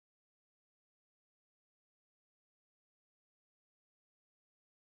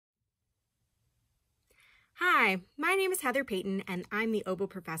Hi, my name is Heather Peyton, and I'm the oboe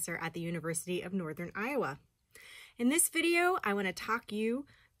professor at the University of Northern Iowa. In this video, I want to talk you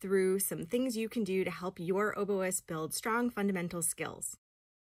through some things you can do to help your oboist build strong fundamental skills.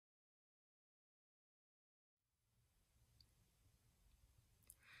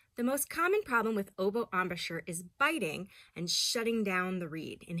 The most common problem with oboe embouchure is biting and shutting down the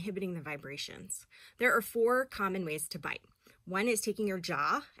reed, inhibiting the vibrations. There are 4 common ways to bite. One is taking your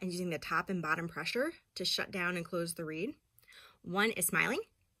jaw and using the top and bottom pressure to shut down and close the reed. One is smiling,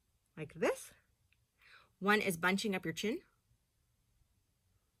 like this. One is bunching up your chin.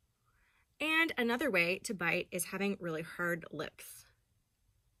 And another way to bite is having really hard lips.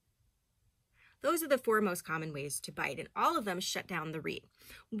 Those are the 4 most common ways to bite, and all of them shut down the reed.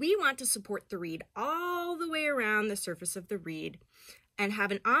 We want to support the reed all the way around the surface of the reed and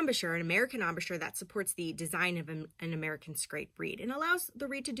have an embouchure, an American embouchure, that supports the design of an American scrape reed and allows the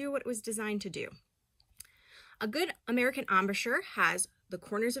reed to do what it was designed to do. A good American embouchure has the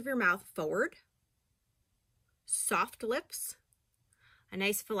corners of your mouth forward, soft lips, a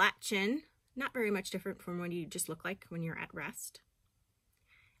nice flat chin, not very much different from what you just look like when you're at rest,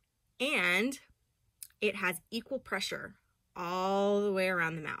 and it has equal pressure all the way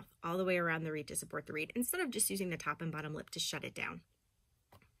around the mouth, all the way around the reed to support the reed, instead of just using the top and bottom lip to shut it down.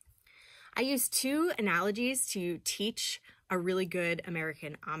 I use 2 analogies to teach a really good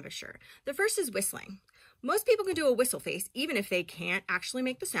American embouchure. The first is whistling. Most people can do a whistle face, even if they can't actually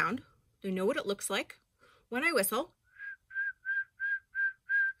make the sound. They know what it looks like. When I whistle,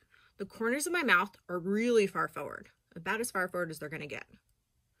 the corners of my mouth are really far forward, about as far forward as they're going to get.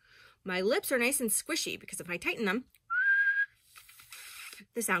 My lips are nice and squishy because if I tighten them,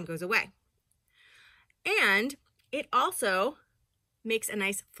 the sound goes away. And it also makes a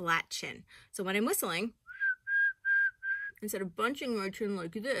nice flat chin. So when I'm whistling, instead of bunching my chin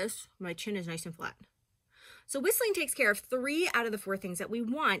like this, my chin is nice and flat. So whistling takes care of 3 out of the 4 things that we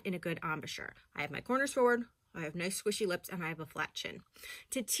want in a good embouchure. I have my corners forward, I have nice squishy lips, and I have a flat chin.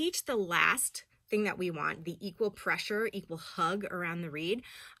 To teach the last thing that we want, the equal pressure, equal hug around the reed,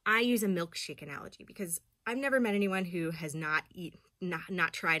 I use a milkshake analogy because I've never met anyone who has not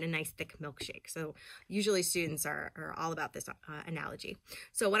tried a nice thick milkshake. So usually students are all about this analogy.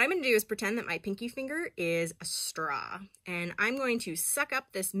 So what I'm going to do is pretend that my pinky finger is a straw, and I'm going to suck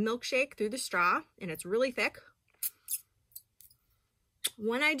up this milkshake through the straw, and it's really thick.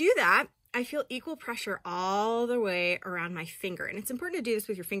 When I do that, I feel equal pressure all the way around my finger. And it's important to do this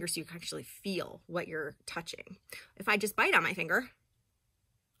with your finger so you can actually feel what you're touching. If I just bite on my finger,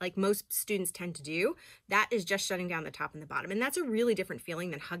 like most students tend to do, that is just shutting down the top and the bottom. And that's a really different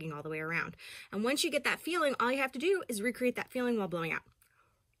feeling than hugging all the way around. And once you get that feeling, all you have to do is recreate that feeling while blowing out.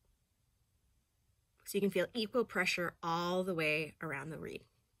 So you can feel equal pressure all the way around the reed.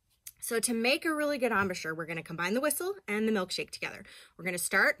 So to make a really good embouchure, we're going to combine the whistle and the milkshake together. We're going to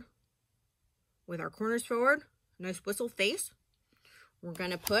start with our corners forward, nice whistle face. We're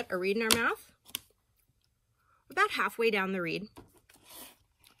going to put a reed in our mouth about halfway down the reed.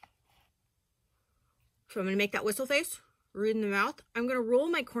 So I'm going to make that whistle face, reed in the mouth. I'm going to roll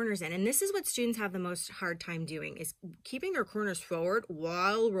my corners in, and this is what students have the most hard time doing, is keeping their corners forward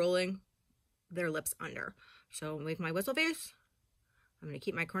while rolling their lips under. So with my whistle face, I'm going to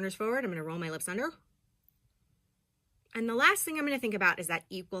keep my corners forward. I'm going to roll my lips under. And the last thing I'm going to think about is that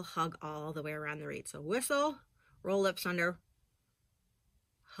equal hug all the way around the reed. So whistle, roll lips under,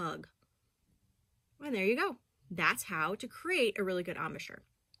 hug. And there you go. That's how to create a really good embouchure.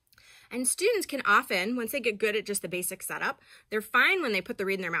 And students can often, once they get good at just the basic setup, they're fine when they put the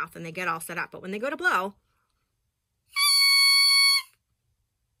reed in their mouth and they get all set up. But when they go to blow,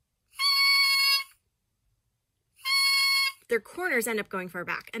 their corners end up going far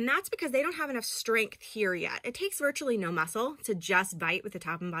back. And that's because they don't have enough strength here yet. It takes virtually no muscle to just bite with the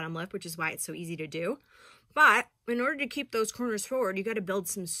top and bottom lip, which is why it's so easy to do. But in order to keep those corners forward, you got to build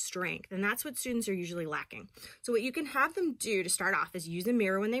some strength. And that's what students are usually lacking. So what you can have them do to start off is use a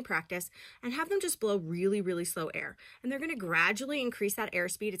mirror when they practice and have them just blow really, really slow air. And they're going to gradually increase that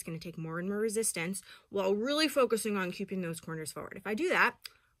airspeed. It's going to take more and more resistance while really focusing on keeping those corners forward. If I do that,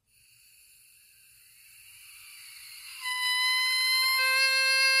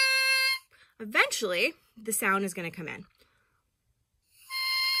 eventually the sound is going to come in.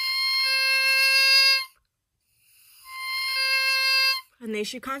 And they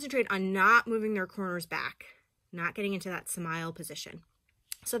should concentrate on not moving their corners back, not getting into that smile position.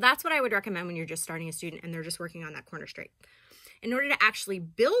 So that's what I would recommend when you're just starting a student and they're just working on that corner straight. In order to actually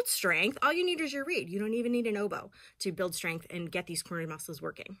build strength, all you need is your reed. You don't even need an oboe to build strength and get these corner muscles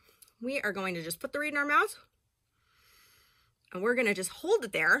working. We are going to just put the reed in our mouth and we're going to just hold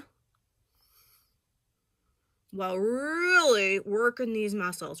it there while really working these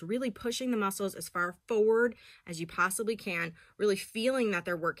muscles, really pushing the muscles as far forward as you possibly can, really feeling that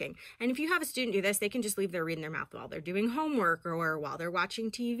they're working. And if you have a student do this, they can just leave their reed in their mouth while they're doing homework or while they're watching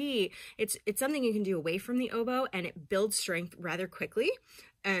TV. It's something you can do away from the oboe, and it builds strength rather quickly,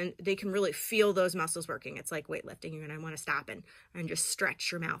 and they can really feel those muscles working. It's like weightlifting. You're going to want to stop and just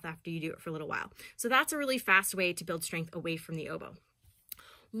stretch your mouth after you do it for a little while. So that's a really fast way to build strength away from the oboe.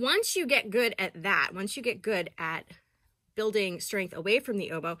 Once you get good at that, once you get good at building strength away from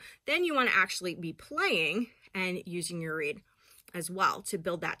the oboe, then you want to actually be playing and using your reed as well to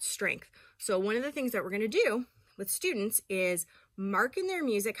build that strength. So one of the things that we're going to do with students is mark in their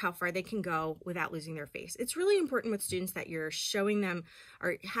music how far they can go without losing their face. It's really important with students that you're showing them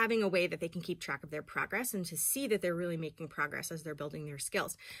or having a way that they can keep track of their progress and to see that they're really making progress as they're building their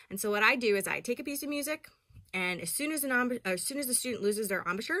skills. And so what I do is I take a piece of music, and as soon as the student loses their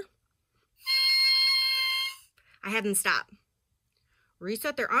embouchure, I have them stop,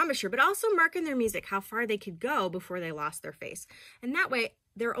 reset their embouchure, but also mark in their music how far they could go before they lost their face. And that way,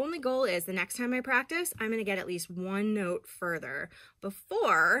 their only goal is the next time I practice, I'm going to get at least one note further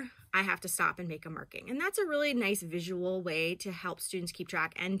before I have to stop and make a marking. And that's a really nice visual way to help students keep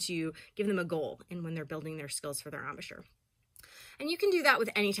track and to give them a goal in when they're building their skills for their embouchure. And you can do that with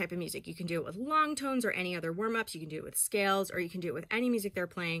any type of music. You can do it with long tones or any other warm-ups. You can do it with scales, or you can do it with any music they're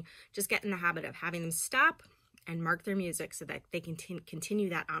playing. Just get in the habit of having them stop and mark their music so that they can continue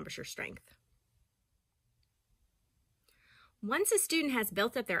that embouchure strength. Once a student has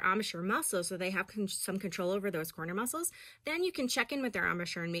built up their embouchure muscles so they have some control over those corner muscles, then you can check in with their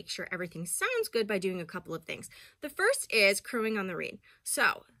embouchure and make sure everything sounds good by doing a couple of things. The first is crowing on the reed.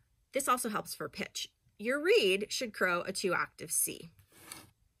 So this also helps for pitch. Your reed should crow a 2-octave C.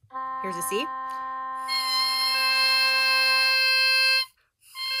 Here's a C.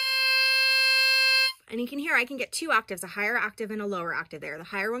 And you can hear I can get 2 octaves, a higher octave and a lower octave there. The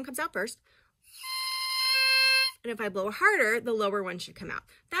higher one comes out first. And if I blow harder, the lower one should come out.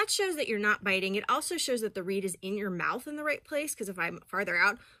 That shows that you're not biting. It also shows that the reed is in your mouth in the right place, because if I'm farther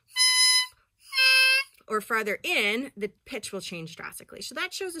out or farther in, the pitch will change drastically. So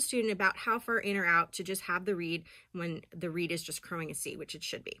that shows the student about how far in or out to just have the reed when the reed is just crowing a C, which it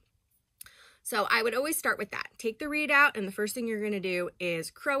should be. So I would always start with that. Take the reed out, and the first thing you're going to do is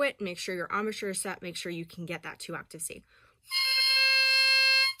crow it. Make sure your embouchure is set. Make sure you can get that 2-octave C.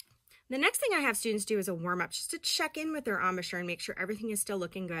 The next thing I have students do is a warm-up, just to check in with their embouchure and make sure everything is still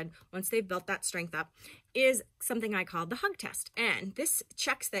looking good once they've built that strength up, is something I call the hug test. And this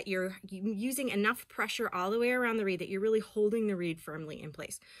checks that you're using enough pressure all the way around the reed, that you're really holding the reed firmly in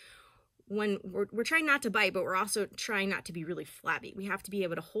place. When we're trying not to bite, but we're also trying not to be really flabby. We have to be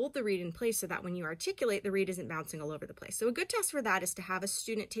able to hold the reed in place so that when you articulate, the reed isn't bouncing all over the place. So a good test for that is to have a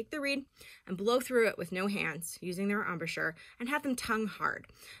student take the reed and blow through it with no hands using their embouchure, and have them tongue hard.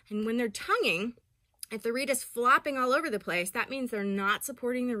 And when they're tonguing, if the reed is flopping all over the place, that means they're not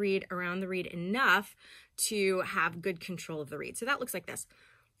supporting the reed around the reed enough to have good control of the reed. So that looks like this.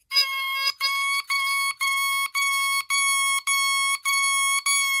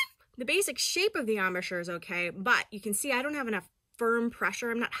 The basic shape of the embouchure is okay, but you can see I don't have enough firm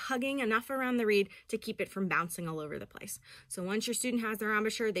pressure. I'm not hugging enough around the reed to keep it from bouncing all over the place. So once your student has their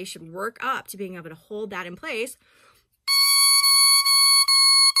embouchure, they should work up to being able to hold that in place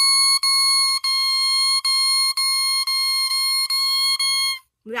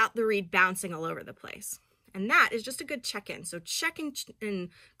without the reed bouncing all over the place. And that is just a good check-in. So check in and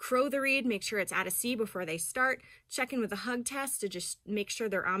crow the reed, make sure it's at a C before they start. Check in with a hug test to just make sure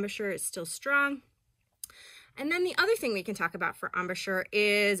their embouchure is still strong. And then the other thing we can talk about for embouchure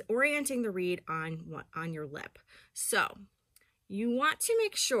is orienting the reed on your lip. So you want to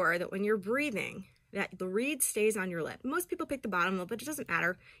make sure that when you're breathing, that the reed stays on your lip. Most people pick the bottom lip, but it doesn't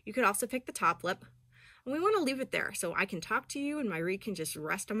matter. You could also pick the top lip. And we want to leave it there so I can talk to you and my reed can just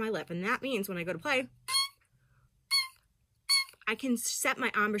rest on my lip. And that means when I go to play, I can set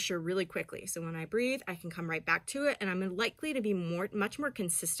my embouchure really quickly. So when I breathe, I can come right back to it, and I'm likely to be much more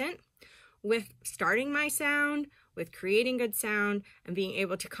consistent with starting my sound, with creating good sound, and being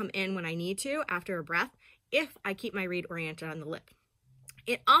able to come in when I need to after a breath if I keep my reed oriented on the lip.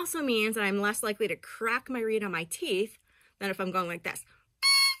 It also means that I'm less likely to crack my reed on my teeth than if I'm going like this.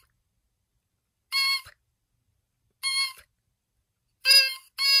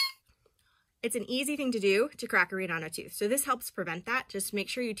 It's an easy thing to do to crack a reed on a tooth. So this helps prevent that. Just make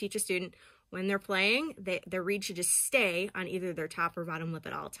sure you teach a student when they're playing, their reed should just stay on either their top or bottom lip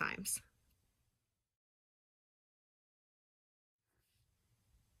at all times.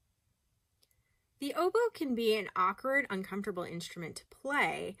 The oboe can be an awkward, uncomfortable instrument to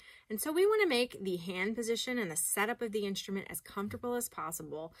play, and so we want to make the hand position and the setup of the instrument as comfortable as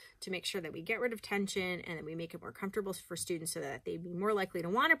possible to make sure that we get rid of tension and that we make it more comfortable for students so that they'd be more likely to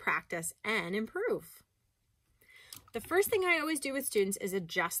want to practice and improve. The first thing I always do with students is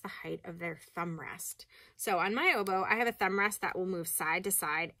adjust the height of their thumb rest. So on my oboe, I have a thumb rest that will move side to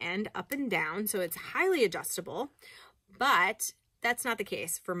side and up and down, so it's highly adjustable, but that's not the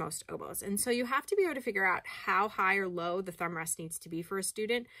case for most oboes. And so you have to be able to figure out how high or low the thumb rest needs to be for a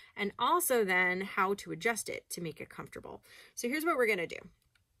student, and also then how to adjust it to make it comfortable. So here's what we're gonna do.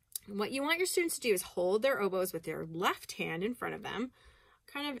 What you want your students to do is hold their oboes with their left hand in front of them,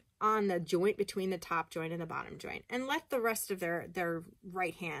 kind of on the joint between the top joint and the bottom joint, and let the rest of their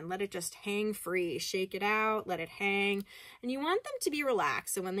right hand, let it just hang free, shake it out, let it hang. And you want them to be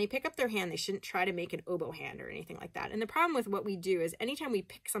relaxed. So when they pick up their hand, they shouldn't try to make an oboe hand or anything like that. And the problem with what we do is anytime we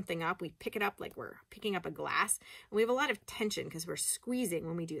pick something up, we pick it up like we're picking up a glass, and we have a lot of tension because we're squeezing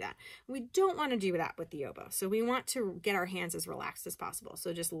when we do that. We don't want to do that with the oboe. So we want to get our hands as relaxed as possible.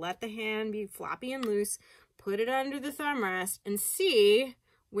 So just let the hand be floppy and loose, put it under the thumb rest, and see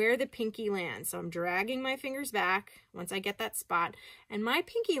where the pinky lands. So I'm dragging my fingers back once I get that spot, and my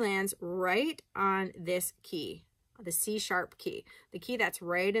pinky lands right on this key, the C sharp key, the key that's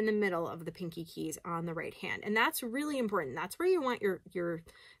right in the middle of the pinky keys on the right hand. And that's really important. That's where you want your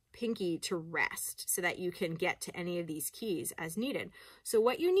pinky to rest so that you can get to any of these keys as needed. So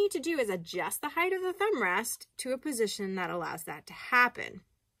what you need to do is adjust the height of the thumb rest to a position that allows that to happen.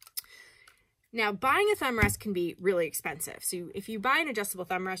 Now, buying a thumb rest can be really expensive. So if you buy an adjustable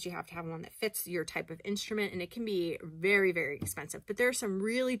thumb rest, you have to have one that fits your type of instrument, and it can be very, very expensive. But there are some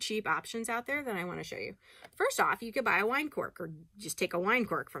really cheap options out there that I want to show you. First off, you could buy a wine cork, or just take a wine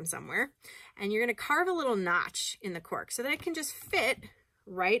cork from somewhere, and you're going to carve a little notch in the cork so that it can just fit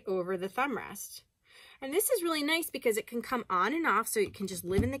right over the thumb rest. And this is really nice because it can come on and off, so it can just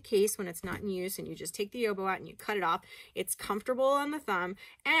live in the case when it's not in use, and you just take the oboe out and you cut it off. It's comfortable on the thumb,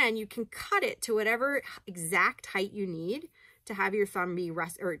 and you can cut it to whatever exact height you need to have your thumb be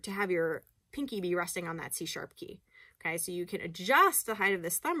to have your pinky be resting on that C sharp key. Okay, so you can adjust the height of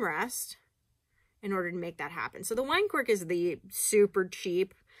this thumb rest in order to make that happen. So the wine cork is the super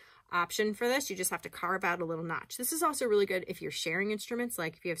cheap option for this. You just have to carve out a little notch. This is also really good if you're sharing instruments,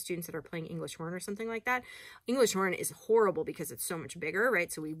 like if you have students that are playing English horn or something like that. English horn is horrible because it's so much bigger, right?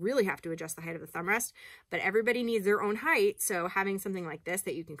 So we really have to adjust the height of the thumb rest, but everybody needs their own height. So having something like this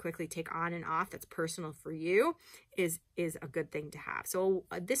that you can quickly take on and off that's personal for you is a good thing to have. So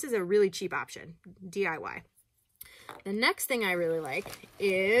this is a really cheap option, DIY. The next thing I really like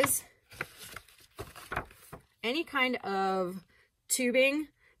is any kind of tubing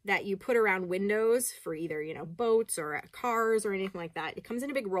that you put around windows for either, boats or cars or anything like that. It comes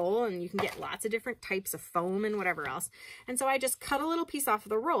in a big roll, and you can get lots of different types of foam and whatever else. And so I just cut a little piece off of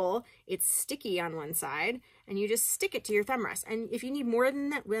the roll. It's sticky on one side, and you just stick it to your thumb rest. And if you need more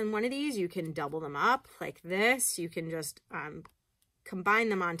than one of these, you can double them up like this. You can just combine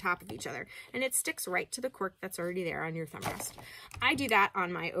them on top of each other, and it sticks right to the cork that's already there on your thumb rest. I do that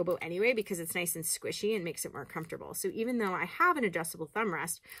on my oboe anyway because it's nice and squishy and makes it more comfortable. So even though I have an adjustable thumb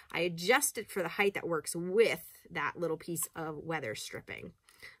rest, I adjust it for the height that works with that little piece of weather stripping.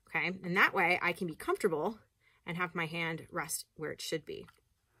 Okay, and that way I can be comfortable and have my hand rest where it should be.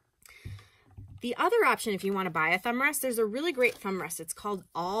 The other option, if you want to buy a thumb rest, there's a really great thumb rest. It's called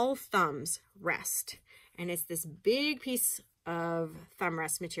All Thumbs Rest, and it's this big piece of thumb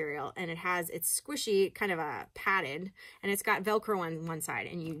rest material, and it's squishy, kind of a padded, and it's got Velcro on one side,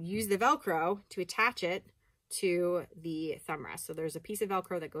 and you use the Velcro to attach it to the thumb rest. So there's a piece of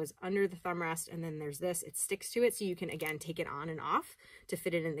Velcro that goes under the thumb rest, and then there's this, it sticks to it, so you can again take it on and off to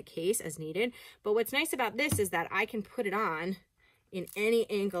fit it in the case as needed. But what's nice about this is that I can put it on in any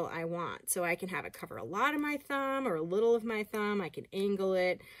angle I want. So I can have it cover a lot of my thumb or a little of my thumb. I can angle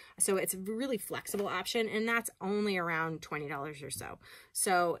it. So it's a really flexible option, and that's only around $20 or so.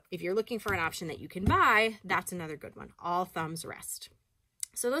 So if you're looking for an option that you can buy, that's another good one. All Thumbs Rest.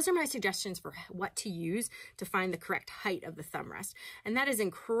 So those are my suggestions for what to use to find the correct height of the thumb rest. And that is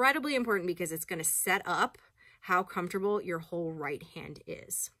incredibly important because it's going to set up how comfortable your whole right hand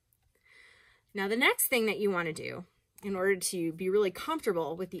is. Now, the next thing that you want to do in order to be really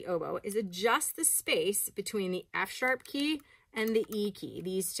comfortable with the oboe is adjust the space between the F sharp key and the E key,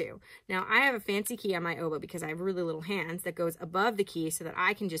 these two. Now, I have a fancy key on my oboe because I have really little hands that goes above the key so that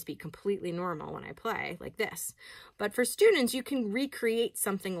I can just be completely normal when I play like this. But for students, you can recreate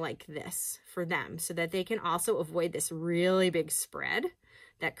something like this for them so that they can also avoid this really big spread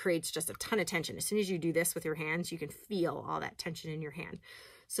that creates just a ton of tension. As soon as you do this with your hands, you can feel all that tension in your hand.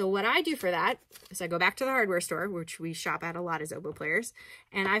 So what I do for that is I go back to the hardware store, which we shop at a lot as oboe players,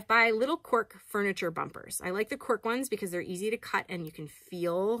 and I buy little cork furniture bumpers. I like the cork ones because they're easy to cut and you can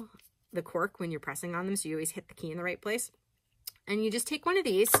feel the cork when you're pressing on them, so you always hit the key in the right place. And you just take one of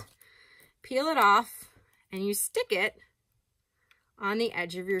these, peel it off, and you stick it on the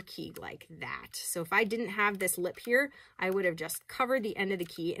edge of your key like that. So if I didn't have this lip here, I would have just covered the end of the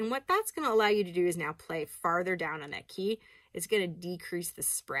key. And what that's going to allow you to do is now play farther down on that key. It's going to decrease the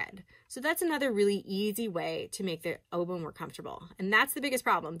spread. So that's another really easy way to make the oboe more comfortable. And that's the biggest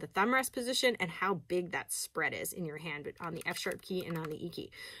problem, the thumb rest position and how big that spread is in your hand on the F sharp key and on the E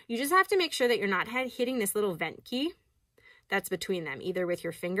key. You just have to make sure that you're not hitting this little vent key that's between them, either with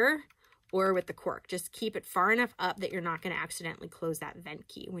your finger or with the cork. Just keep it far enough up that you're not going to accidentally close that vent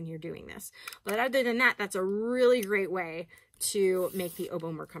key when you're doing this. But other than that, that's a really great way to make the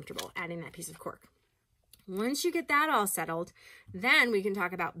oboe more comfortable, adding that piece of cork. Once you get that all settled, then we can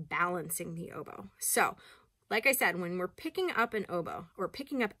talk about balancing the oboe. So, like I said, when we're picking up an oboe or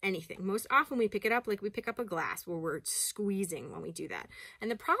picking up anything, most often we pick it up like we pick up a glass where we're squeezing when we do that. And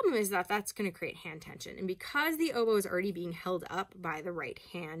the problem is that that's going to create hand tension. And because the oboe is already being held up by the right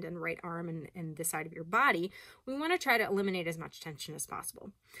hand and right arm and the side of your body, we want to try to eliminate as much tension as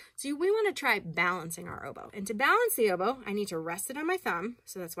possible. So we want to try balancing our oboe. And to balance the oboe, I need to rest it on my thumb.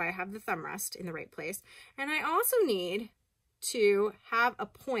 So that's why I have the thumb rest in the right place. And I also need to have a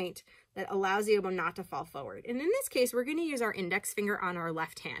point that allows the oboe not to fall forward. And in this case, we're going to use our index finger on our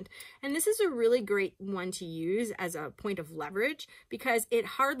left hand. And this is a really great one to use as a point of leverage because it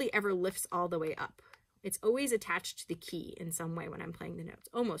hardly ever lifts all the way up. It's always attached to the key in some way when I'm playing the notes,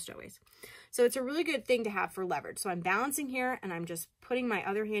 almost always. So it's a really good thing to have for leverage. So I'm balancing here and I'm just putting my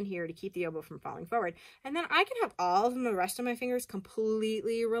other hand here to keep the oboe from falling forward. And then I can have all of the rest of my fingers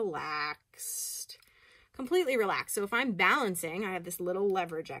completely relaxed. Completely relaxed. So if I'm balancing, I have this little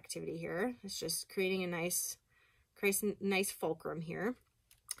leverage activity here. It's just creating a nice fulcrum here.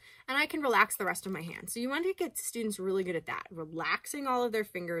 And I can relax the rest of my hand. So you want to get students really good at that, relaxing all of their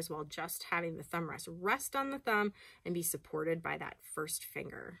fingers while just having the thumb rest on the thumb and be supported by that first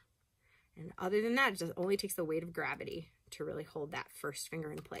finger. And other than that, it just only takes the weight of gravity to really hold that first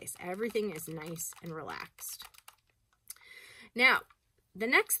finger in place. Everything is nice and relaxed. Now, the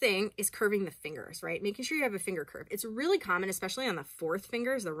next thing is curving the fingers, right? Making sure you have a finger curve. It's really common, especially on the fourth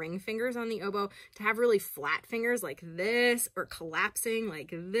fingers, the ring fingers on the oboe, to have really flat fingers like this, or collapsing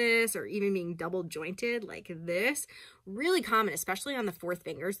like this, or even being double jointed like this. Really common, especially on the fourth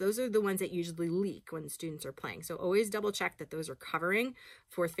fingers. Those are the ones that usually leak when students are playing. So always double check that those are covering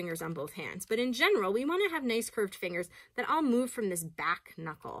fourth fingers on both hands. But in general, we want to have nice curved fingers that all move from this back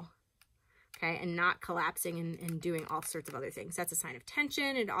knuckle. Okay, and not collapsing and doing all sorts of other things. That's a sign of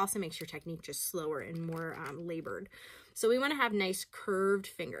tension. It also makes your technique just slower and more labored. So we want to have nice curved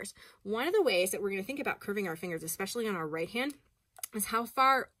fingers. One of the ways that we're going to think about curving our fingers, especially on our right hand, is how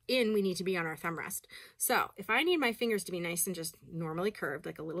far in we need to be on our thumb rest. So if I need my fingers to be nice and just normally curved,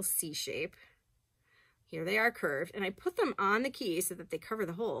 like a little C shape, here they are curved, and I put them on the key so that they cover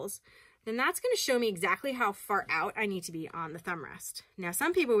the holes, then that's going to show me exactly how far out I need to be on the thumb rest. Now,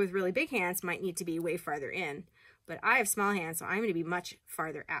 some people with really big hands might need to be way farther in, but I have small hands, so I'm going to be much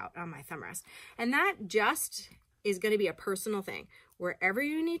farther out on my thumb rest. And that just is going to be a personal thing. Wherever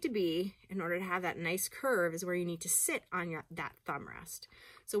you need to be in order to have that nice curve is where you need to sit on that thumb rest.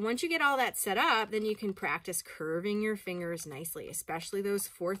 So once you get all that set up, then you can practice curving your fingers nicely, especially those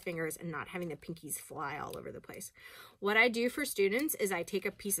fourth fingers, and not having the pinkies fly all over the place. What I do for students is I take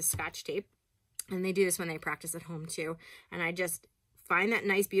a piece of Scotch tape, and they do this when they practice at home too, and I just find that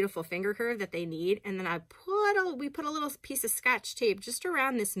nice beautiful finger curve that they need, and then we put a little piece of Scotch tape just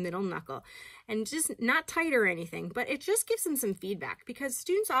around this middle knuckle, and just not tight or anything, but it just gives them some feedback, because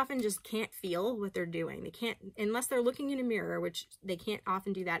students often just can't feel what they're doing. They can't, unless they're looking in a mirror, which they can't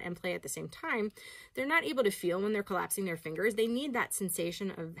often do that and play at the same time. They're not able to feel when they're collapsing their fingers. They need that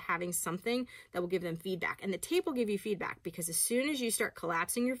sensation of having something that will give them feedback, and the tape will give you feedback, because as soon as you start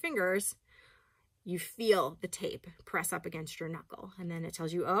collapsing your fingers, you feel the tape press up against your knuckle, and then it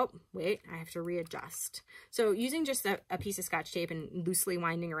tells you, oh, wait, I have to readjust. So using just a piece of Scotch tape and loosely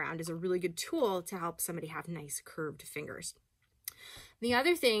winding around is a really good tool to help somebody have nice curved fingers. The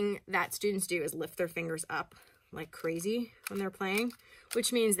other thing that students do is lift their fingers up like crazy when they're playing,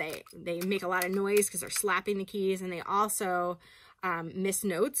 which means they make a lot of noise because they're slapping the keys, and they also miss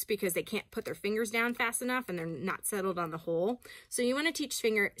notes because they can't put their fingers down fast enough and they're not settled on the hole. So you want to teach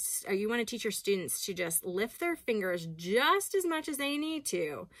your students to just lift their fingers just as much as they need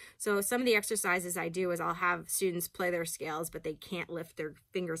to. So some of the exercises I do is I'll have students play their scales, but they can't lift their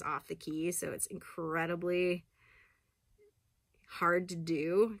fingers off the keys. So it's incredibly hard to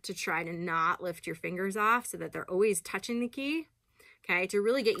do to try to not lift your fingers off so that they're always touching the key, okay, to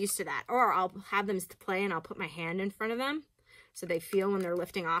really get used to that. Or I'll have them play and I'll put my hand in front of them so they feel when they're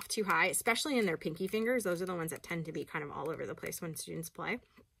lifting off too high, especially in their pinky fingers. Those are the ones that tend to be kind of all over the place when students play.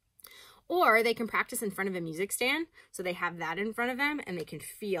 Or they can practice in front of a music stand, so they have that in front of them and they can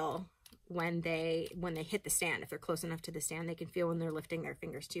feel when they hit the stand. If they're close enough to the stand, they can feel when they're lifting their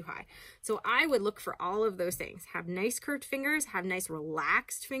fingers too high. So I would look for all of those things. Have nice curved fingers, have nice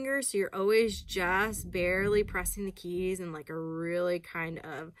relaxed fingers, so you're always just barely pressing the keys in like a really kind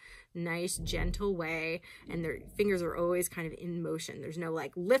of nice gentle way, and their fingers are always kind of in motion. There's no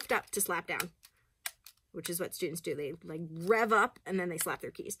like lift up to slap down, which is what students do. They like rev up and then they slap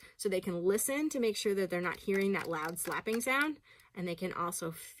their keys. So they can listen to make sure that they're not hearing that loud slapping sound, and they can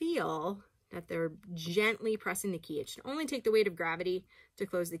also feel that they're gently pressing the key. It should only take the weight of gravity to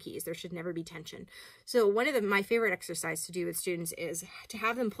close the keys. There should never be tension. So one of my favorite exercises to do with students is to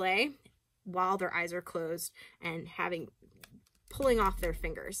have them play while their eyes are closed and pulling off their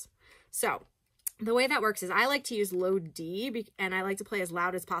fingers. So the way that works is I like to use low D, and I like to play as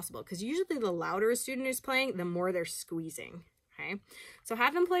loud as possible because usually the louder a student is playing, the more they're squeezing, okay? So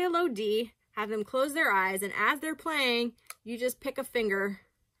have them play a low D, have them close their eyes, and as they're playing, you just pick a finger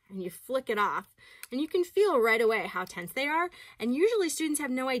and you flick it off, and you can feel right away how tense they are. And usually students have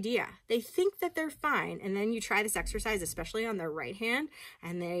no idea. They think that they're fine, and then you try this exercise, especially on their right hand,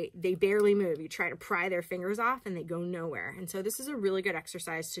 and they barely move. You try to pry their fingers off and they go nowhere. And so this is a really good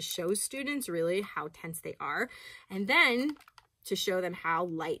exercise to show students really how tense they are, and then to show them how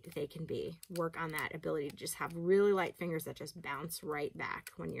light they can be. Work on that ability to just have really light fingers that just bounce right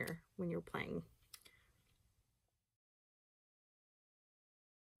back when you're playing.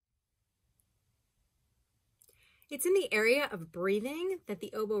 It's in the area of breathing that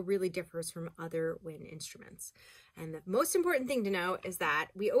the oboe really differs from other wind instruments. And the most important thing to know is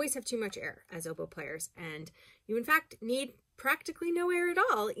that we always have too much air as oboe players, and you in fact need practically no air at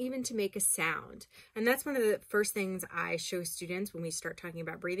all even to make a sound. And that's one of the first things I show students when we start talking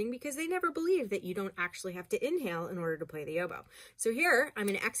about breathing, because they never believe that you don't actually have to inhale in order to play the oboe. So here, I'm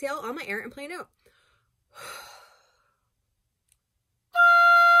going to exhale all my air and play a note.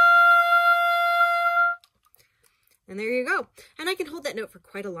 And there you go. And I can hold that note for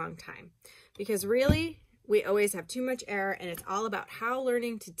quite a long time, because really we always have too much air, and it's all about how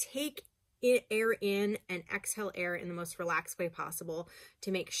learning to take air in and exhale air in the most relaxed way possible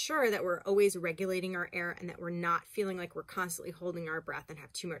to make sure that we're always regulating our air and that we're not feeling like we're constantly holding our breath and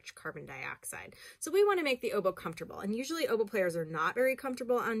have too much carbon dioxide. So we want to make the oboe comfortable, and usually oboe players are not very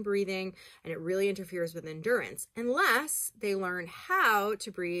comfortable on breathing, and it really interferes with endurance unless they learn how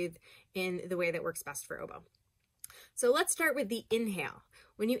to breathe in the way that works best for oboe. So let's start with the inhale.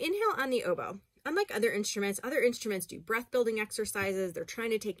 When you inhale on the oboe, unlike other instruments do breath building exercises. They're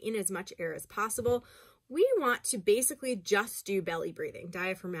trying to take in as much air as possible. We want to basically just do belly breathing,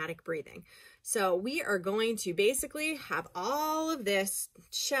 diaphragmatic breathing. So we are going to basically have all of this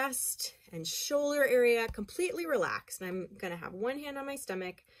chest and shoulder area completely relaxed. And I'm going to have one hand on my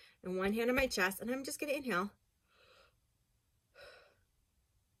stomach and one hand on my chest, and I'm just going to inhale.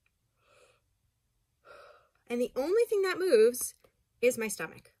 And the only thing that moves is my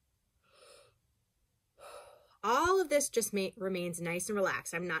stomach. All of this just remains nice and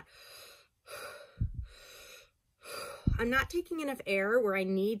relaxed. I'm not taking enough air where I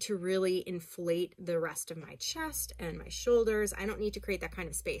need to really inflate the rest of my chest and my shoulders. I don't need to create that kind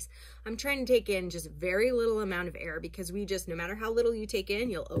of space. I'm trying to take in just very little amount of air, because no matter how little you take in,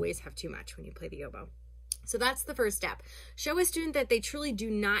 you'll always have too much when you play the oboe. So that's the first step. Show a student that they truly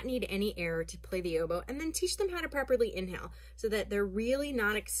do not need any air to play the oboe, and then teach them how to properly inhale so that they're really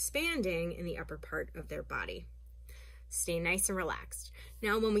not expanding in the upper part of their body. Stay nice and relaxed.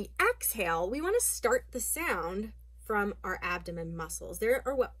 Now, when we exhale, we want to start the sound from our abdomen muscles. They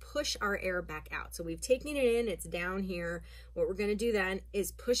are what push our air back out. So we've taken it in, it's down here. What we're going to do then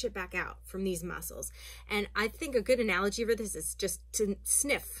is push it back out from these muscles. And I think a good analogy for this is just to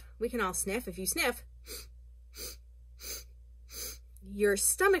sniff. We can all sniff. If you sniff, your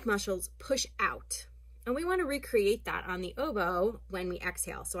stomach muscles push out, and we want to recreate that on the oboe when we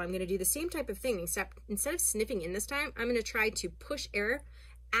exhale. So I'm going to do the same type of thing, except instead of sniffing in this time, I'm going to try to push air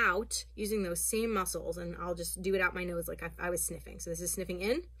out using those same muscles, and I'll just do it out my nose like I was sniffing. So this is sniffing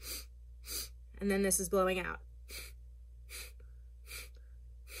in, and then this is blowing out.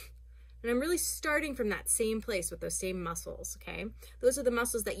 And I'm really starting from that same place with those same muscles, okay? Those are the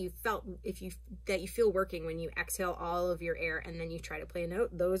muscles that you felt, that you feel working when you exhale all of your air and then you try to play a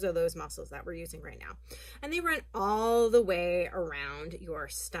note. Those are those muscles that we're using right now. And they run all the way around your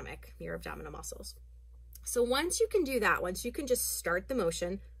stomach, your abdominal muscles. So once you can do that, once you can just start the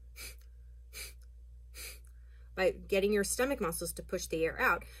motion by getting your stomach muscles to push the air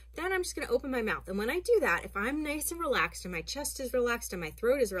out, then I'm just going to open my mouth. And when I do that, if I'm nice and relaxed and my chest is relaxed and my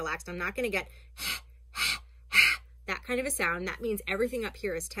throat is relaxed, I'm not going to get that kind of a sound. That means everything up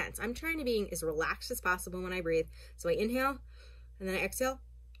here is tense. I'm trying to be as relaxed as possible when I breathe. So I inhale and then I exhale.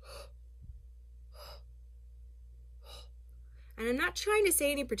 And I'm not trying to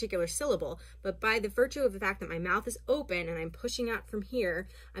say any particular syllable, but by the virtue of the fact that my mouth is open and I'm pushing out from here,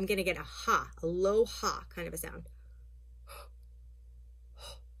 I'm going to get a ha, a low ha kind of a sound.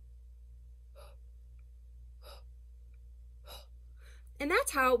 And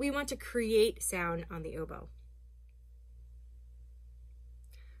that's how we want to create sound on the oboe.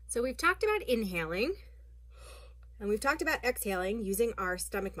 So we've talked about inhaling, and we've talked about exhaling using our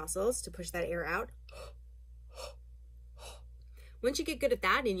stomach muscles to push that air out. Once you get good at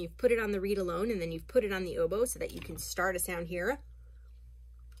that and you've put it on the reed alone and then you've put it on the oboe so that you can start a sound here.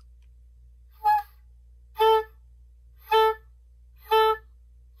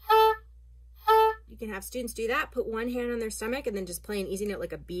 You can have students do that, put one hand on their stomach and then just play an easy note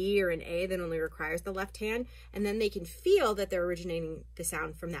like a B or an A that only requires the left hand, and then they can feel that they're originating the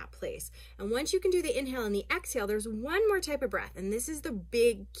sound from that place. And once you can do the inhale and the exhale, there's one more type of breath, and this is the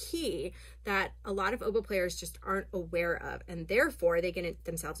big key that a lot of oboe players just aren't aware of, and therefore they get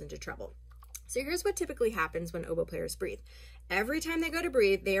themselves into trouble. So here's what typically happens when oboe players breathe. Every time they go to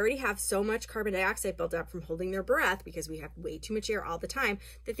breathe, they already have so much carbon dioxide built up from holding their breath, because we have way too much air all the time,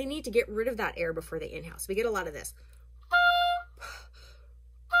 that they need to get rid of that air before they inhale. So we get a lot of this.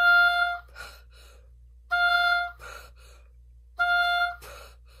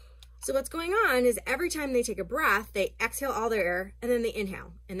 So what's going on is every time they take a breath, they exhale all their air and then they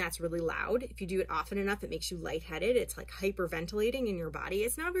inhale. And that's really loud. If you do it often enough, it makes you lightheaded. It's like hyperventilating in your body.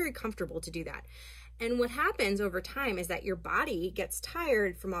 It's not very comfortable to do that. And what happens over time is that your body gets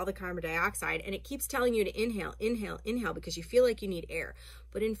tired from all the carbon dioxide and it keeps telling you to inhale, inhale, inhale because you feel like you need air.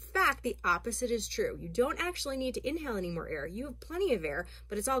 But in fact, the opposite is true. You don't actually need to inhale any more air. You have plenty of air,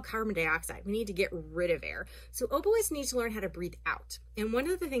 but it's all carbon dioxide. We need to get rid of air. So oboists need to learn how to breathe out. And one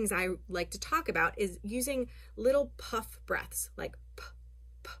of the things I like to talk about is using little puff breaths, like puff,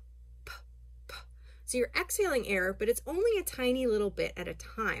 puff, puff, puff. So you're exhaling air, but it's only a tiny little bit at a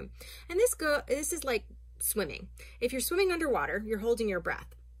time. And this is like swimming. If you're swimming underwater, you're holding your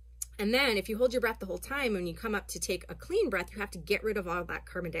breath. And then if you hold your breath the whole time, when you come up to take a clean breath, you have to get rid of all of that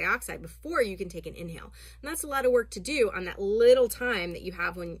carbon dioxide before you can take an inhale. And that's a lot of work to do on that little time that you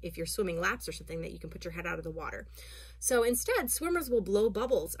have if you're swimming laps or something, that you can put your head out of the water. So instead, swimmers will blow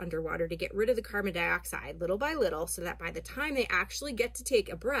bubbles underwater to get rid of the carbon dioxide little by little, so that by the time they actually get to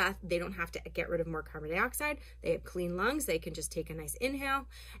take a breath, they don't have to get rid of more carbon dioxide. They have clean lungs. They can just take a nice inhale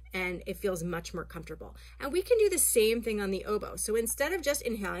and it feels much more comfortable. And we can do the same thing on the oboe. So instead of just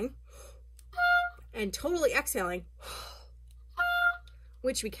inhaling and totally exhaling,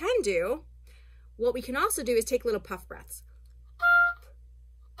 which we can do, what we can also do is take little puff breaths.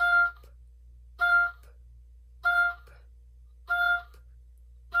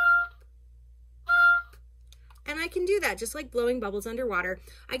 And I can do that just like blowing bubbles underwater.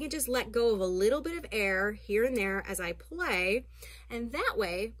 I can just let go of a little bit of air here and there as I play. And that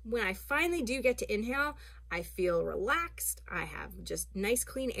way, when I finally do get to inhale, I feel relaxed. I have just nice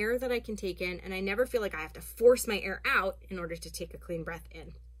clean air that I can take in, and I never feel like I have to force my air out in order to take a clean breath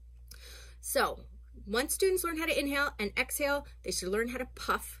in. So once students learn how to inhale and exhale, they should learn how to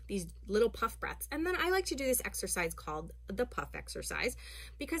puff, these little puff breaths. And then I like to do this exercise called the puff exercise,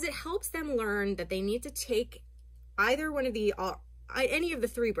 because it helps them learn that they need to take either one of any of the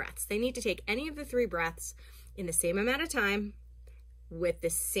three breaths. They need to take any of the three breaths in the same amount of time with the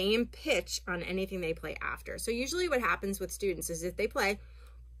same pitch on anything they play after. So usually what happens with students is if they play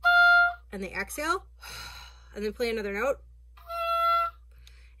and they exhale and then play another note,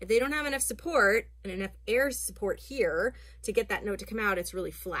 if they don't have enough support and enough air support here to get that note to come out, it's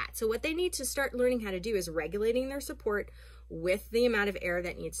really flat. So what they need to start learning how to do is regulating their support with the amount of air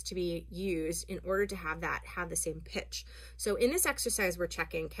that needs to be used in order to have the same pitch. So in this exercise, we're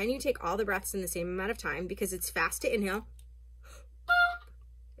checking, can you take all the breaths in the same amount of time? Because it's fast to inhale,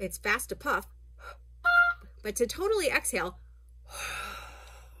 it's fast to puff, but to totally exhale,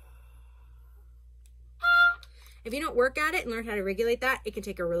 if you don't work at it and learn how to regulate that, it can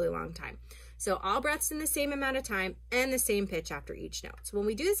take a really long time. So all breaths in the same amount of time and the same pitch after each note. So when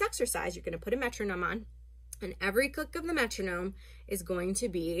we do this exercise, you're going to put a metronome on, and every click of the metronome is going to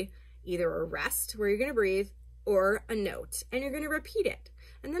be either a rest where you're going to breathe or a note, and you're going to repeat it.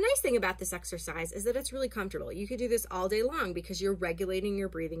 And the nice thing about this exercise is that it's really comfortable. You could do this all day long because you're regulating your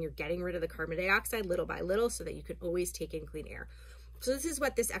breathing. You're getting rid of the carbon dioxide little by little so that you can always take in clean air. So this is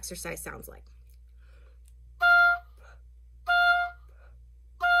what this exercise sounds like.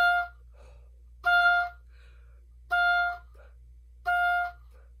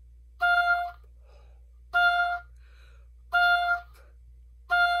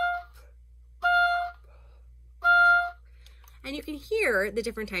 And you can hear the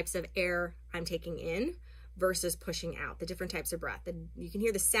different types of air I'm taking in versus pushing out, the different types of breath. You can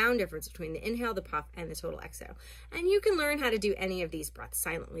hear the sound difference between the inhale, the puff, and the total exhale. And you can learn how to do any of these breaths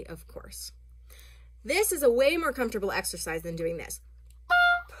silently, of course. This is a way more comfortable exercise than doing this,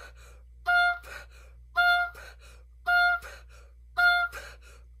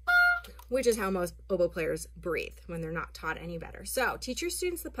 which is how most oboe players breathe when they're not taught any better. So teach your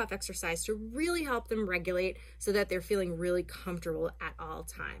students the puff exercise to really help them regulate so that they're feeling really comfortable at all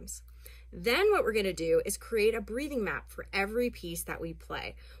times. Then what we're gonna do is create a breathing map for every piece that we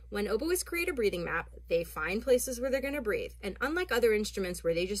play. When oboists create a breathing map, they find places where they're gonna breathe. And unlike other instruments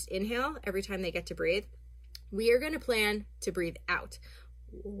where they just inhale every time they get to breathe, we are gonna plan to breathe out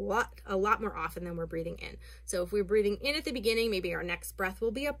a lot more often than we're breathing in. So if we're breathing in at the beginning, maybe our next breath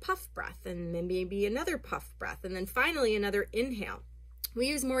will be a puff breath, and then maybe another puff breath, and then finally another inhale. We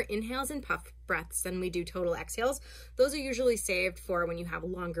use more inhales and puff breaths than we do total exhales. Those are usually saved for when you have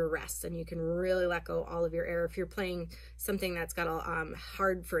longer rests and you can really let go all of your air. If you're playing something that's got a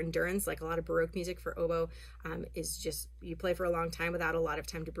hard for endurance, like a lot of Baroque music for oboe, is just, you play for a long time without a lot of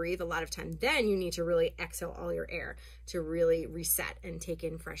time to breathe, a lot of time, then you need to really exhale all your air to really reset and take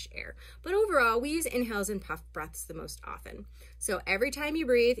in fresh air. But overall, we use inhales and puff breaths the most often. So every time you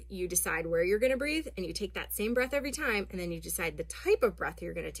breathe, you decide where you're gonna breathe and you take that same breath every time, and then you decide the type of breath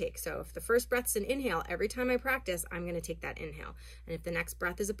you're gonna take. So if the first breath's an inhale, every time I practice, I'm gonna take that inhale. And if the next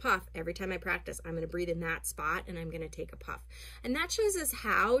breath is a puff, every time I practice, I'm gonna breathe in that spot and I'm gonna take a puff. And that shows us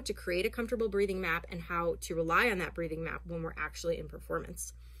how to create a comfortable breathing map and how to rely on that breathing map when we're actually in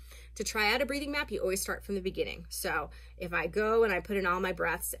performance. To try out a breathing map, you always start from the beginning. So if I go and I put in all my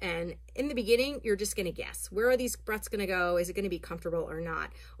breaths, and in the beginning, you're just gonna guess. Where are these breaths gonna go? Is it gonna be comfortable or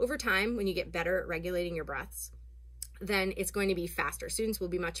not? Over time, when you get better at regulating your breaths, then it's going to be faster. Students will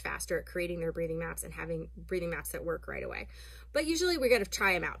be much faster at creating their breathing maps and having breathing maps that work right away. But usually we gotta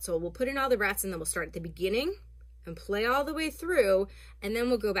try them out. So we'll put in all the breaths and then we'll start at the beginning and play all the way through, and then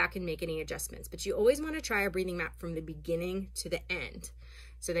we'll go back and make any adjustments. But you always wanna try a breathing map from the beginning to the end,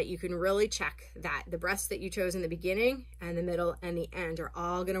 so that you can really check that the breaths that you chose in the beginning and the middle and the end are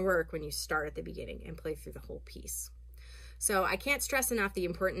all gonna work when you start at the beginning and play through the whole piece. So I can't stress enough the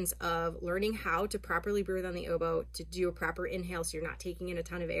importance of learning how to properly breathe on the oboe, to do a proper inhale so you're not taking in a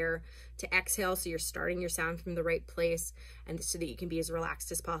ton of air, to exhale so you're starting your sound from the right place, and so that you can be as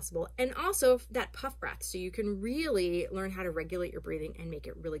relaxed as possible. And also that puff breath, so you can really learn how to regulate your breathing and make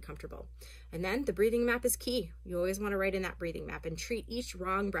it really comfortable. And then the breathing map is key. You always want to write in that breathing map and treat each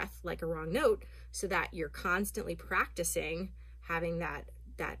wrong breath like a wrong note so that you're constantly practicing having that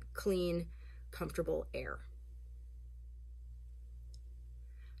clean, comfortable air.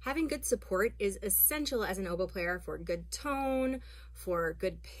 Having good support is essential as an oboe player for good tone, for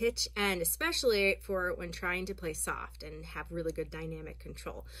good pitch, and especially for when trying to play soft and have really good dynamic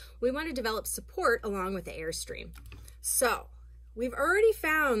control. We want to develop support along with the airstream. So we've already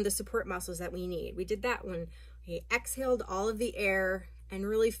found the support muscles that we need. We did that when we exhaled all of the air and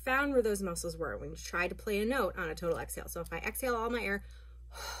really found where those muscles were when you try to play a note on a total exhale. So if I exhale all my air,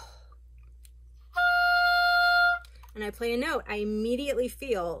 and I play a note, I immediately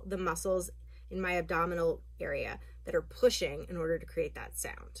feel the muscles in my abdominal area that are pushing in order to create that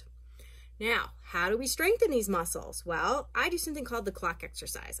sound. Now, how do we strengthen these muscles? Well, I do something called the clock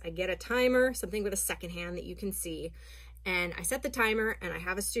exercise. I get a timer, something with a second hand that you can see, and I set the timer and I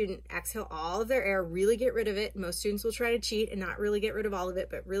have a student exhale all of their air, really get rid of it. Most students will try to cheat and not really get rid of all of it,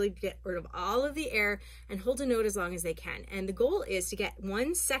 but really get rid of all of the air and hold a note as long as they can. And the goal is to get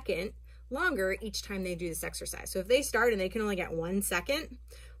 1 second longer each time they do this exercise. So if they start and they can only get 1 second,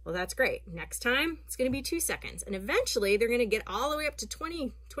 well, that's great. Next time, it's gonna be 2 seconds. And eventually they're gonna get all the way up to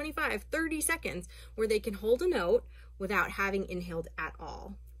 20, 25, 30 seconds where they can hold a note without having inhaled at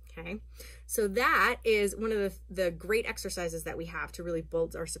all, okay? So that is one of the great exercises that we have to really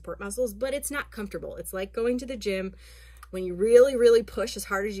build our support muscles, but it's not comfortable. It's like going to the gym. When you really, really push as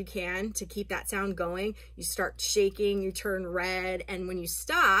hard as you can to keep that sound going, you start shaking, you turn red, and when you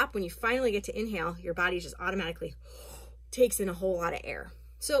stop, when you finally get to inhale, your body just automatically takes in a whole lot of air.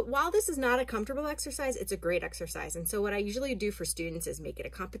 So while this is not a comfortable exercise, it's a great exercise. And so what I usually do for students is make it a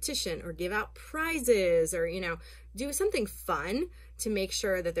competition or give out prizes or, do something fun to make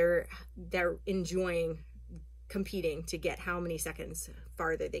sure that they're enjoying competing to get how many seconds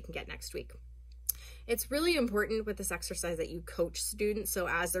farther they can get next week. It's really important with this exercise that you coach students. So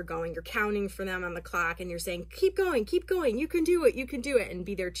as they're going, you're counting for them on the clock and you're saying, keep going, you can do it, and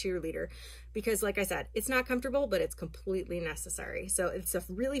be their cheerleader. Because like I said, it's not comfortable, but it's completely necessary. So it's a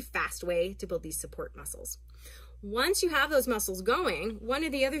really fast way to build these support muscles. Once you have those muscles going, one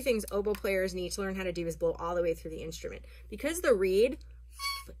of the other things oboe players need to learn how to do is blow all the way through the instrument. Because the reed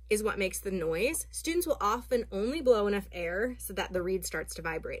is what makes the noise, students will often only blow enough air so that the reed starts to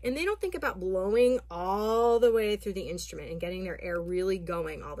vibrate. And they don't think about blowing all the way through the instrument and getting their air really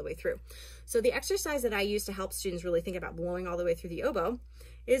going all the way through. So the exercise that I use to help students really think about blowing all the way through the oboe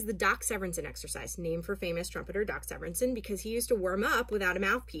is the Doc Severinsen exercise, named for famous trumpeter Doc Severinsen, because he used to warm up without a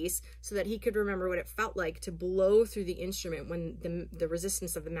mouthpiece so that he could remember what it felt like to blow through the instrument when the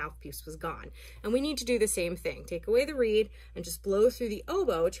resistance of the mouthpiece was gone. And we need to do the same thing. Take away the reed and just blow through the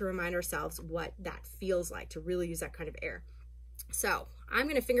oboe to remind ourselves what that feels like, to really use that kind of air. So I'm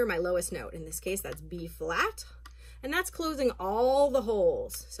going to finger my lowest note. In this case, that's B flat. And that's closing all the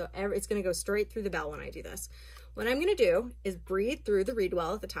holes. So it's going to go straight through the bell when I do this. What I'm going to do is breathe through the reed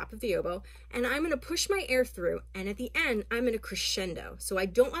well at the top of the oboe, and I'm going to push my air through, and at the end, I'm going to crescendo. So I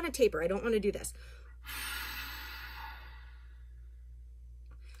don't want to taper. I don't want to do this,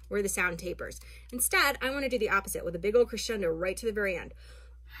 where the sound tapers. Instead, I want to do the opposite with a big old crescendo right to the very end.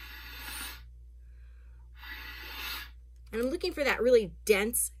 And I'm looking for that really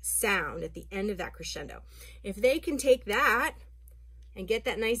dense sound at the end of that crescendo. If they can take that and get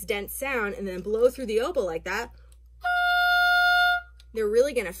that nice dense sound and then blow through the oboe like that, they're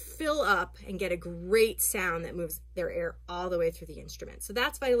really going to fill up and get a great sound that moves their air all the way through the instrument. So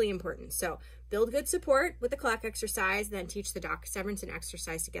that's vitally important. So build good support with the clock exercise, then teach the Doc Severinsen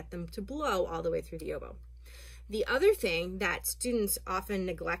exercise to get them to blow all the way through the oboe. The other thing that students often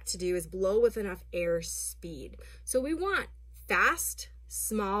neglect to do is blow with enough air speed. So we want fast,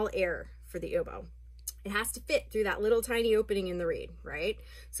 small air for the oboe. It has to fit through that little tiny opening in the reed, right?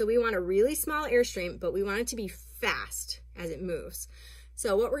 So we want a really small airstream, but we want it to be fast as it moves.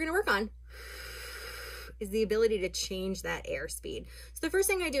 So what we're going to work on is the ability to change that air speed. So the first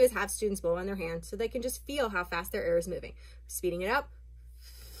thing I do is have students blow on their hand so they can just feel how fast their air is moving. Speeding it up,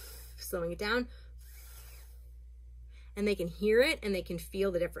 slowing it down, and they can hear it and they can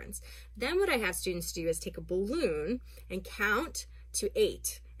feel the difference. Then what I have students do is take a balloon and count to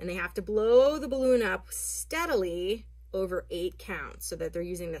 8. And they have to blow the balloon up steadily over 8 counts so that they're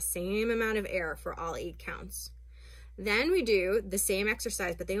using the same amount of air for all 8 counts. Then we do the same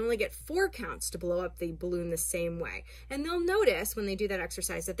exercise, but they only get 4 counts to blow up the balloon the same way. And they'll notice when they do that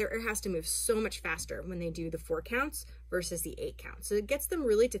exercise that their air has to move so much faster when they do the 4 counts versus the 8 counts. So it gets them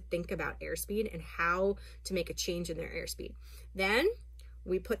really to think about airspeed and how to make a change in their airspeed. Then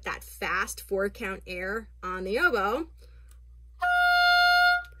we put that fast 4-count air on the oboe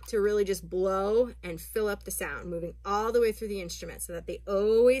to really just blow and fill up the sound, moving all the way through the instrument so that they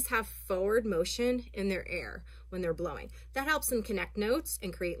always have forward motion in their air when they're blowing. That helps them connect notes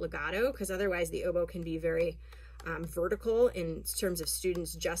and create legato, because otherwise the oboe can be very vertical in terms of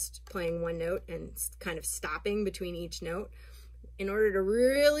students just playing one note and kind of stopping between each note. In order to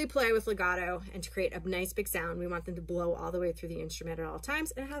really play with legato and to create a nice big sound, we want them to blow all the way through the instrument at all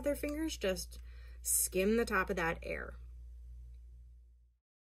times and have their fingers just skim the top of that air.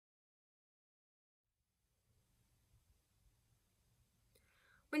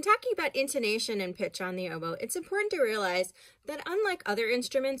 When talking about intonation and pitch on the oboe, it's important to realize that unlike other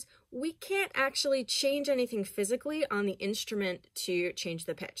instruments, we can't actually change anything physically on the instrument to change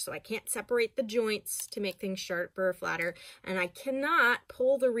the pitch. So I can't separate the joints to make things sharper or flatter, and I cannot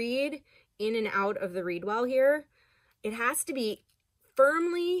pull the reed in and out of the reed well here. It has to be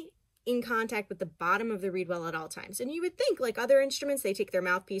firmly in contact with the bottom of the reed well at all times. And you would think, like other instruments, they take their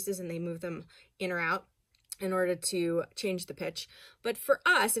mouthpieces and they move them in or out in order to change the pitch. But for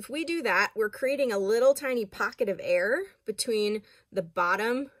us, if we do that, we're creating a little tiny pocket of air between the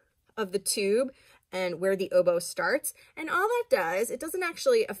bottom of the tube and where the oboe starts. And all that does, it doesn't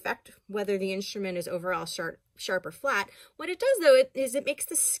actually affect whether the instrument is overall sharp or flat. What it does though is it makes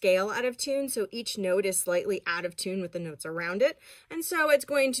the scale out of tune, so each note is slightly out of tune with the notes around it. And so it's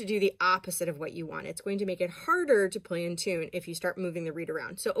going to do the opposite of what you want. It's going to make it harder to play in tune if you start moving the reed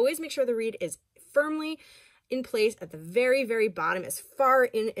around. So always make sure the reed is firmly in place at the very, very bottom, as far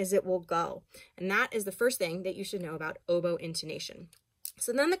in as it will go. And that is the first thing that you should know about oboe intonation.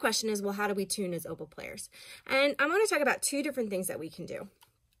 So then the question is, well, how do we tune as oboe players? And I want to talk about 2 different things that we can do.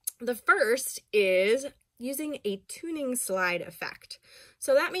 The first is using a tuning slide effect.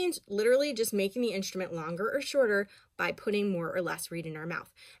 So that means literally just making the instrument longer or shorter by putting more or less reed in our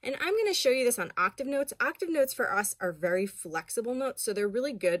mouth. And I'm going to show you this on octave notes. Octave notes for us are very flexible notes, so they're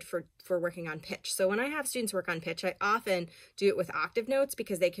really good for working on pitch. So when I have students work on pitch, I often do it with octave notes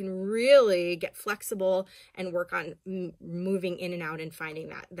because they can really get flexible and work on moving in and out and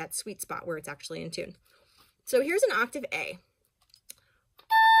finding that sweet spot where it's actually in tune. So here's an octave A.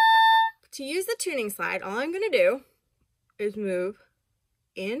 To use the tuning slide, all I'm going to do is move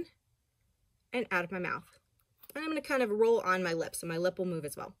in and out of my mouth. And I'm going to kind of roll on my lip, so my lip will move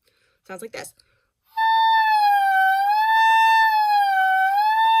as well. Sounds like this.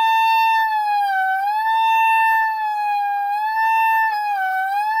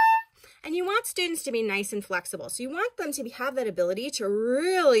 And you want students to be nice and flexible. So you want them to have that ability to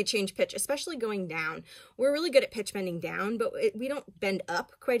really change pitch, especially going down. We're really good at pitch bending down, but we don't bend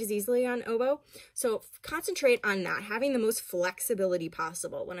up quite as easily on oboe. So concentrate on that, having the most flexibility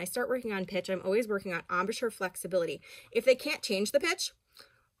possible. When I start working on pitch, I'm always working on embouchure flexibility. If they can't change the pitch,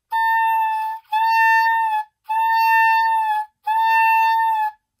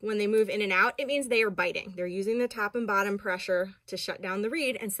 when they move in and out, it means they are biting. They're using the top and bottom pressure to shut down the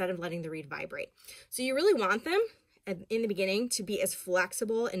reed instead of letting the reed vibrate. So you really want them in the beginning to be as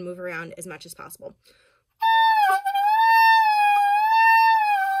flexible and move around as much as possible.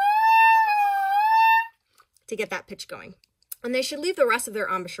 To get that pitch going. And they should leave the rest of their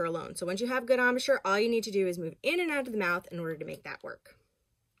embouchure alone. So once you have good embouchure, all you need to do is move in and out of the mouth in order to make that work.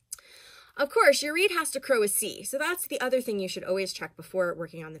 Of course, your reed has to crow a C. So that's the other thing you should always check before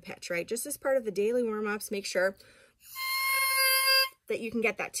working on the pitch, right? Just as part of the daily warm-ups, make sure that you can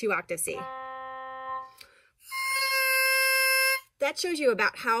get that 2-octave C. That shows you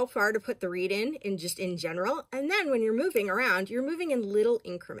about how far to put the reed in just in general. And then when you're moving around, you're moving in little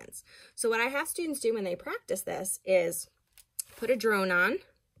increments. So what I have students do when they practice this is put a drone on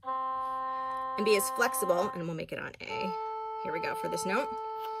and be as flexible, and we'll make it on A. Here we go for this note.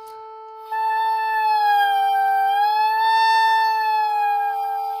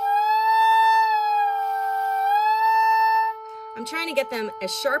 I'm trying to get them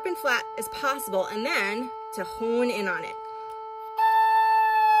as sharp and flat as possible and then to hone in on it.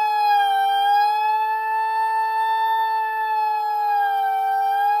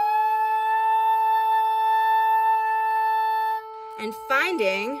 And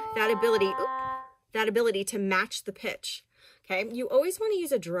finding that ability to match the pitch. Okay, you always want to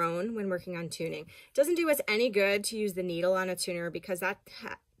use a drone when working on tuning. It doesn't do us any good to use the needle on a tuner because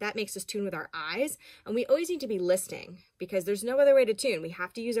that makes us tune with our eyes, and we always need to be listening because there's no other way to tune. We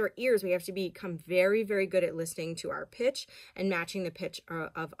have to use our ears. We have to become very, very good at listening to our pitch and matching the pitch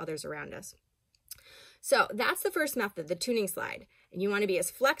of others around us. So that's the first method, the tuning slide. And you want to be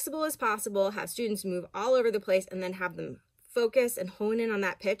as flexible as possible, have students move all over the place, and then have them focus and hone in on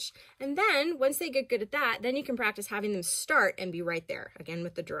that pitch. And then once they get good at that, then you can practice having them start and be right there, again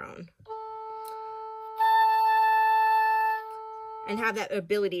with the drone. And have that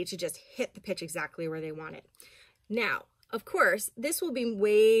ability to just hit the pitch exactly where they want it. Now, of course, this will be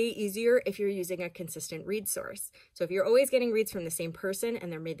way easier if you're using a consistent reed source. So if you're always getting reeds from the same person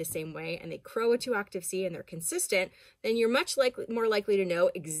and they're made the same way and they crow a 2-octave C and they're consistent, then you're much more likely to know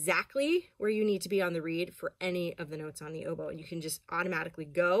exactly where you need to be on the reed for any of the notes on the oboe. And you can just automatically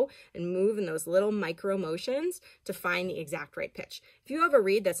go and move in those little micro motions to find the exact right pitch. If you have a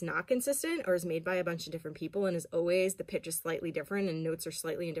reed that's not consistent or is made by a bunch of different people and is always the pitch is slightly different and notes are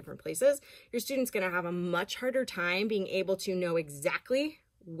slightly in different places, your student's going to have a much harder time being able to know exactly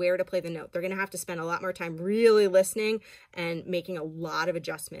where to play the note. They're going to have to spend a lot more time really listening and making a lot of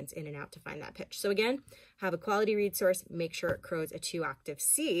adjustments in and out to find that pitch. So again, have a quality reed source, make sure it crows a 2-octave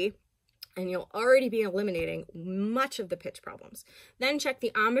C, and you'll already be eliminating much of the pitch problems. Then check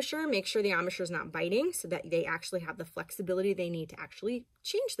the embouchure, make sure the embouchure is not biting so that they actually have the flexibility they need to actually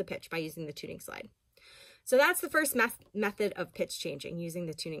change the pitch by using the tuning slide. So that's the first method of pitch changing, using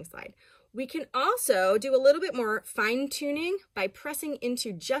the tuning slide. We can also do a little bit more fine tuning by pressing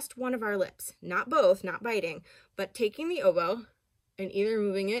into just one of our lips, not both, not biting, but taking the oboe and either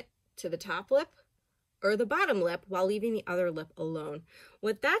moving it to the top lip or the bottom lip while leaving the other lip alone.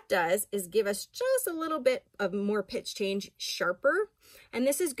 What that does is give us just a little bit of more pitch change, sharper. And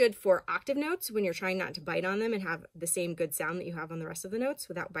this is good for octave notes when you're trying not to bite on them and have the same good sound that you have on the rest of the notes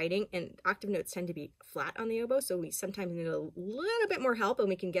without biting. And octave notes tend to be flat on the oboe, so we sometimes need a little bit more help, and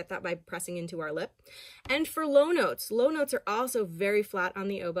we can get that by pressing into our lip. And for low notes are also very flat on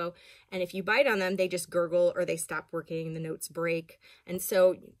the oboe. And if you bite on them, they just gurgle or they stop working, the notes break. And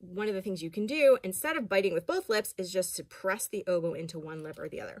so one of the things you can do instead of biting with both lips is just to press the oboe into one lip or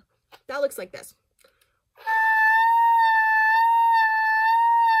the other. that looks like this.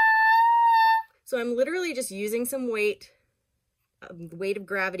 So I'm literally just using some weight, the weight of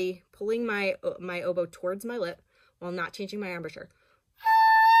gravity, pulling my oboe towards my lip while not changing my embouchure.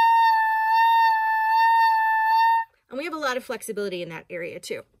 And we have a lot of flexibility in that area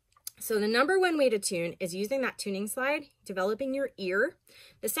too. So the number one way to tune is using that tuning slide, developing your ear.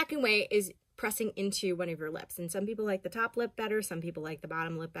 The second way is pressing into one of your lips. And some people like the top lip better, some people like the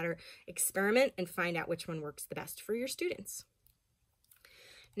bottom lip better. Experiment and find out which one works the best for your students.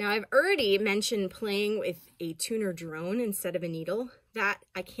 Now, I've already mentioned playing with a tuner drone instead of a needle. That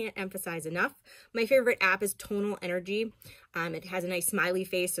I can't emphasize enough. My favorite app is Tonal Energy. It has a nice smiley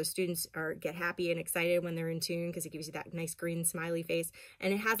face, so students get happy and excited when they're in tune because it gives you that nice green smiley face.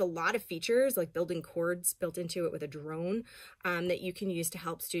 And it has a lot of features like building chords built into it with a drone that you can use to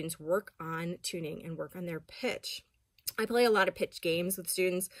help students work on tuning and work on their pitch. I play a lot of pitch games with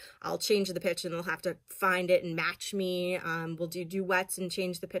students. I'll change the pitch and they'll have to find it and match me. We'll do duets and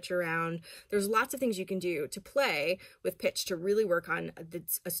change the pitch around. There's lots of things you can do to play with pitch to really work on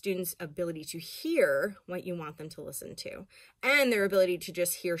a student's ability to hear what you want them to listen to. And their ability to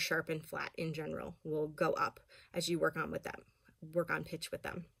just hear sharp and flat in general will go up as you work on pitch with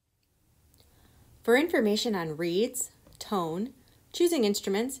them. For information on reeds, tone, choosing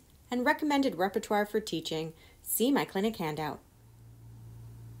instruments, and recommended repertoire for teaching, see my clinic handout.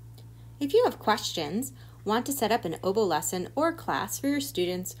 If you have questions, want to set up an oboe lesson or class for your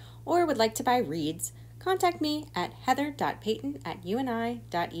students, or would like to buy reeds, contact me at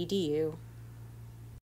heather.peyton@uni.edu.